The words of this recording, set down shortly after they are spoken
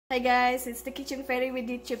Hi guys, it's the Kitchen Fairy with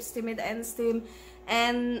the Chips, Steam and Steam,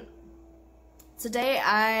 and today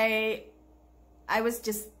I was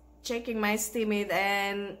just checking my Steamit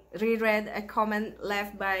and reread a comment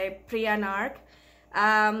left by Priya Nark.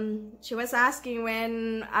 She was asking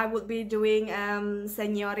when I would be doing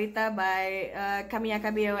Senorita by Camilla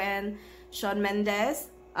Cabello and Shawn Mendes.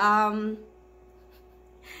 I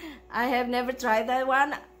have never tried that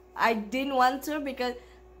one. I didn't want to because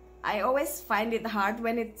I always find it hard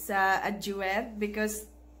when it's a duet, because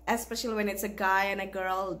especially when it's a guy and a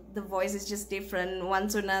girl, the voice is just different one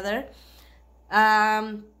to another.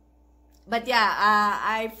 But yeah,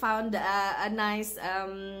 I found a nice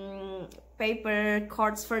paper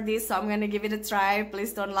chords for this, so I'm gonna give it a try.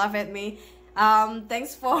 Please don't laugh at me.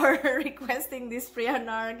 Thanks for requesting this, Priya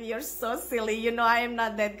Nark. You're so silly. You know I am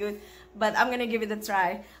not that good, but I'm gonna give it a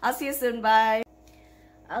try. I'll see you soon. Bye.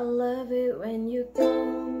 I love it when you call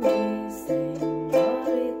me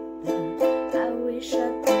señorita. I wish I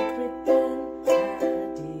could pretend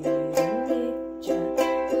I didn't need ya.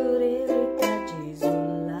 But every touch is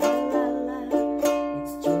ooh la la la.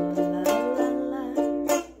 It's true la la la.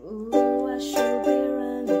 Ooh, I should be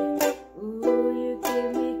running. Ooh, you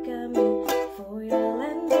keep me coming for your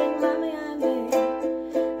landing, mommy, I mean.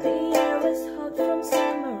 The air was hot from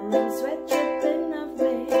summer and sweat dripping off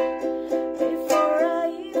me.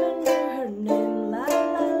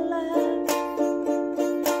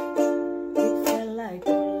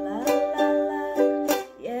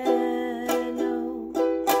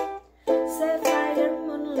 Sapphire,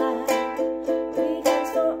 moonlight, we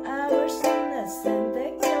danced for hours in the sand,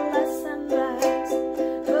 Tequila sunrise.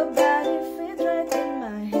 Her body fit right in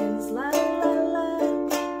my hands, la la la.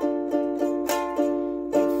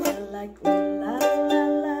 It felt like la la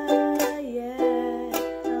la, yeah.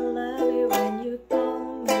 I love you when you call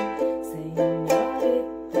me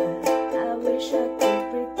señorita. I wish I could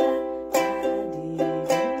pretend I didn't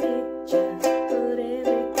need ya, but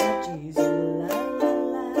every touch is la la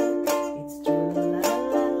la. It's true la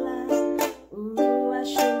la la. Ooh, I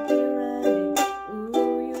should be running.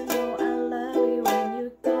 Ooh, you know I love you when you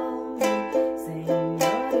call me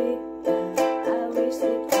señorita. I wish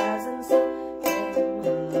it wasn't so damn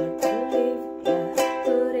hard to live, yeah.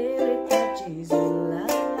 But every touch is la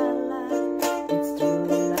la la. It's true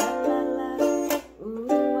la la la. Ooh,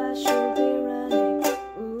 I should be running.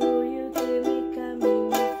 Ooh, you keep me coming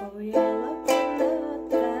for your love and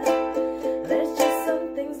vodka. There's just some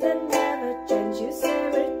things that never change. You say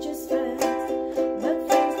we're just friends, but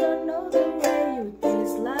friends don't know the way you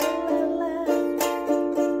taste, la la la.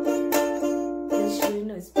 'Cause you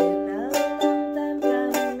know it's been a long time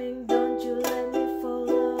coming. Don't you let me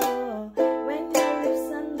follow. When your lips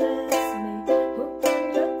undress me, hooked on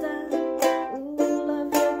your tongue. Ooh, love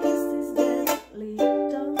your kiss is deadly.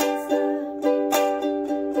 Don't stop.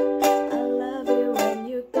 I love you when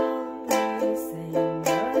you call me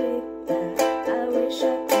señorita. I wish I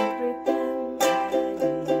could pretend I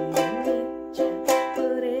didn't need ya,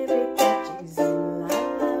 but every touch is la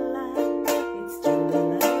la la. It's true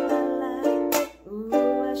la la la. Ooh,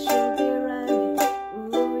 I should be running.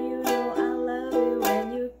 Ooh, you know I love you when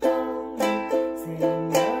you call me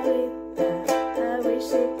señorita. I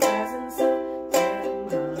wish it wasn't so damn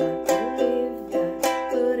hard to live, yeah.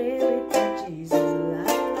 But every touch is la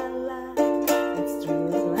la la. It's true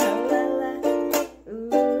la la la.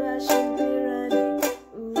 Ooh, I should be running.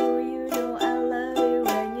 Ooh, you know I love you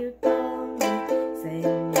when you call me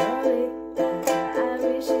señorita. I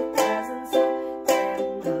wish it wasn't so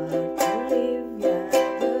damn hard to live, yeah.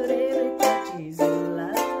 But every touch is la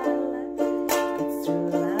la la. It's true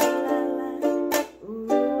la la la.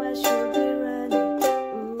 Ooh, I should be running.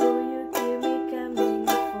 Ooh, you keep me coming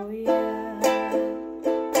for ya.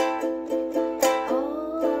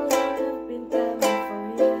 All along I've been coming for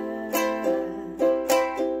ya.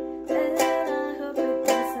 And I hope it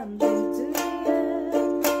does something to ya.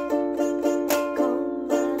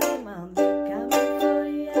 Come on, I'll be coming for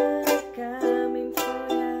ya, coming for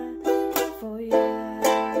ya, for ya,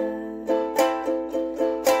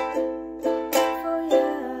 for ya.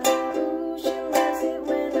 Ooh, she loves it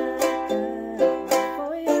when I come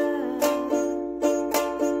for ya.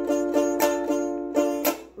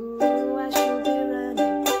 Ooh, I should be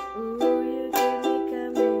running. Ooh, you keep me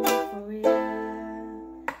coming for ya.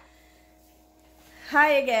 Hi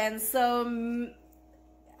again. So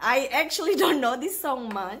I actually don't know this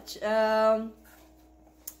song much,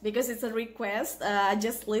 because it's a request. I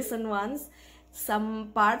just listened once.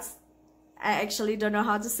 Some parts I actually don't know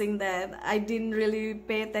how to sing that. I didn't really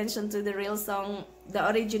pay attention to the real song, the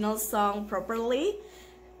original song properly.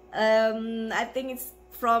 I think it's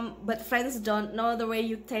from But Friends Don't Know the Way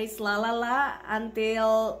You Taste, La La La,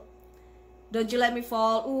 until Don't You Let Me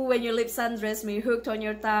Fall, ooh, When Your Lips Undress Me, Hooked on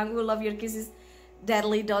Your Tongue, ooh, Love Your Kisses,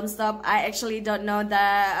 Deadly, Don't Stop. I actually don't know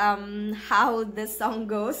the how the song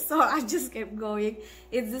goes, so I just kept going.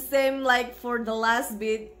 It's the same like for the last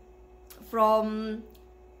beat from,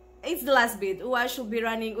 it's the last beat. Ooh, I should be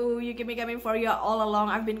running. Ooh, you keep me coming for you all along.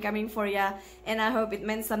 I've been coming for you, and I hope it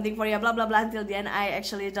meant something for you. Blah blah blah until the end. I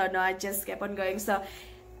actually don't know. I just kept on going. So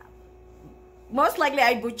most likely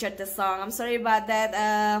I butchered the song. I'm sorry about that,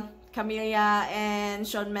 Camilla and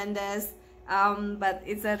Shawn Mendes. But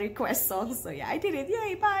it's a request song, so yeah, I did it.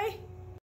 Yay, bye.